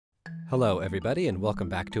Hello everybody and welcome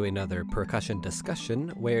back to another percussion discussion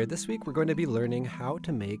where this week we're going to be learning how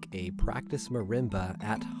to make a practice marimba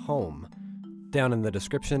at home. Down in the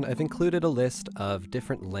description I've included a list of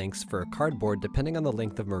different lengths for cardboard depending on the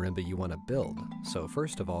length of marimba you want to build. So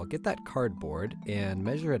first of all, get that cardboard and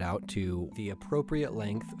measure it out to the appropriate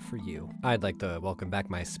length for you. I'd like to welcome back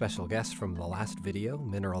my special guest from the last video,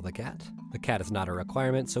 Mineral the cat. The cat is not a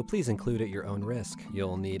requirement, so please include at your own risk.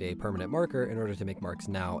 You'll need a permanent marker in order to make marks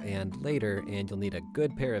now and later, and you'll need a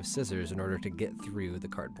good pair of scissors in order to get through the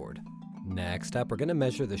cardboard. Next up, we're going to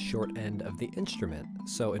measure the short end of the instrument.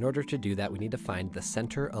 So in order to do that, we need to find the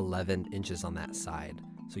center 11 inches on that side.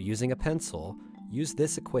 So using a pencil, use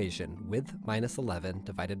this equation, width minus 11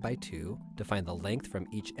 divided by 2, to find the length from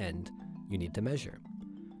each end you need to measure.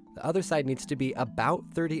 The other side needs to be about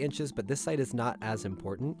 30 inches, but this side is not as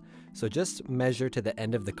important. So just measure to the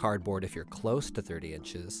end of the cardboard if you're close to 30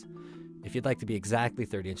 inches. If you'd like to be exactly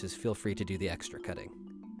 30 inches, feel free to do the extra cutting.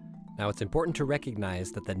 Now it's important to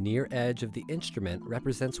recognize that the near edge of the instrument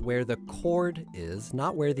represents where the chord is,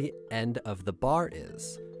 not where the end of the bar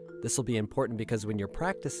is. This will be important because when you're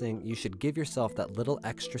practicing, you should give yourself that little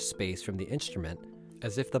extra space from the instrument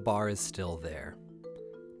as if the bar is still there.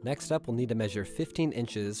 Next up, we'll need to measure 15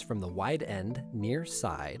 inches from the wide end near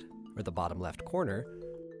side, or the bottom left corner,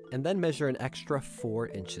 and then measure an extra 4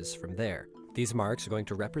 inches from there. These marks are going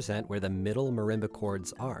to represent where the middle marimba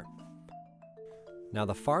chords are. Now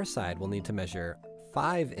the far side will need to measure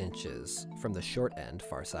 5 inches from the short end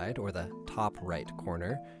far side, or the top right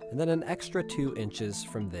corner, and then an extra 2 inches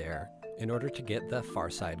from there in order to get the far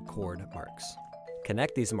side chord marks.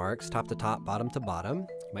 Connect these marks top to top, bottom to bottom.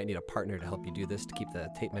 You might need a partner to help you do this to keep the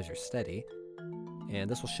tape measure steady. And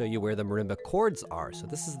this will show you where the marimba chords are. So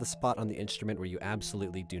this is the spot on the instrument where you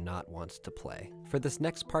absolutely do not want to play. For this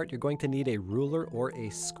next part, you're going to need a ruler or a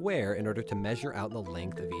square in order to measure out the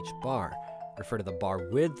length of each bar. Refer to the bar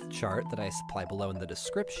width chart that I supply below in the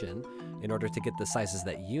description in order to get the sizes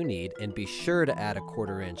that you need, and be sure to add a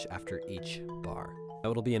 1/4 inch after each bar.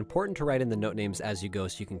 Now, it'll be important to write in the note names as you go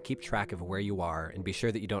so you can keep track of where you are and be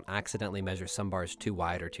sure that you don't accidentally measure some bars too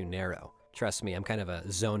wide or too narrow. Trust me, I'm kind of a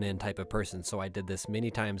zone-in type of person, so I did this many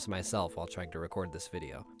times myself while trying to record this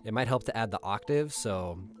video. It might help to add the octave,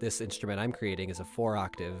 so this instrument I'm creating is a 4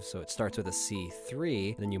 octave, so it starts with a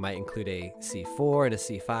C3, then you might include a C4 and a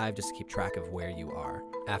C5 just to keep track of where you are.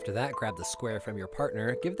 After that, grab the square from your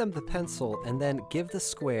partner, give them the pencil, and then give the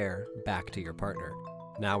square back to your partner.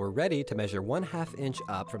 Now we're ready to measure 1/2 inch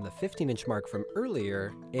up from the 15-inch mark from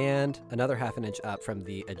earlier, and another 1/2 inch up from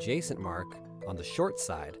the adjacent mark on the short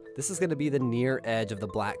side. This is going to be the near edge of the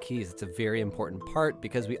black keys. It's a very important part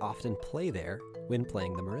because we often play there when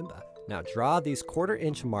playing the marimba. Now draw these 1/4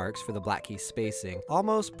 inch marks for the black key spacing,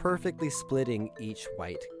 almost perfectly splitting each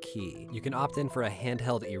white key. You can opt in for a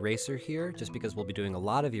handheld eraser here, just because we'll be doing a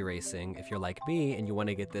lot of erasing if you're like me and you want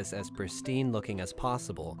to get this as pristine looking as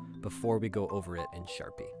possible before we go over it in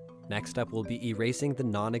Sharpie. Next up, we'll be erasing the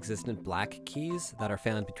non-existent black keys that are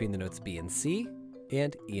found between the notes B and C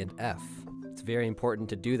and E and F. It's very important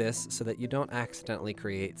to do this so that you don't accidentally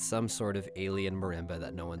create some sort of alien marimba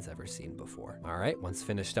that no one's ever seen before. All right, once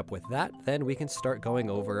finished up with that, then we can start going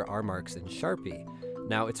over our marks in Sharpie.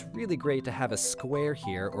 Now, it's really great to have a square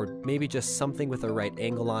here, or maybe just something with a right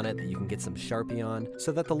angle on it that you can get some Sharpie on,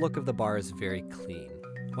 so that the look of the bar is very clean.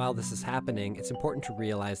 While this is happening, it's important to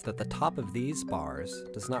realize that the top of these bars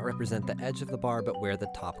does not represent the edge of the bar, but where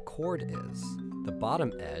the top chord is. The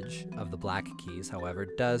bottom edge of the black keys, however,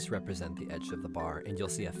 does represent the edge of the bar, and you'll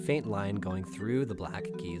see a faint line going through the black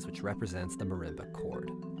keys, which represents the marimba chord.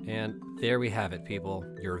 And there we have it, people.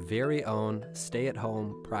 Your very own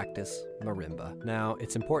stay-at-home practice marimba. Now,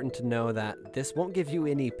 it's important to know that this won't give you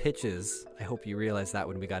any pitches. I hope you realized that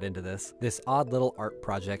when we got into this. This odd little art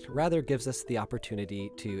project rather gives us the opportunity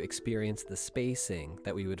to experience the spacing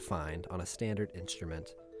that we would find on a standard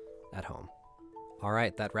instrument at home. All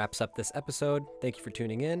right, that wraps up this episode. Thank you for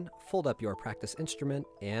tuning in. Fold up your practice instrument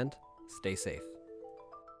and stay safe.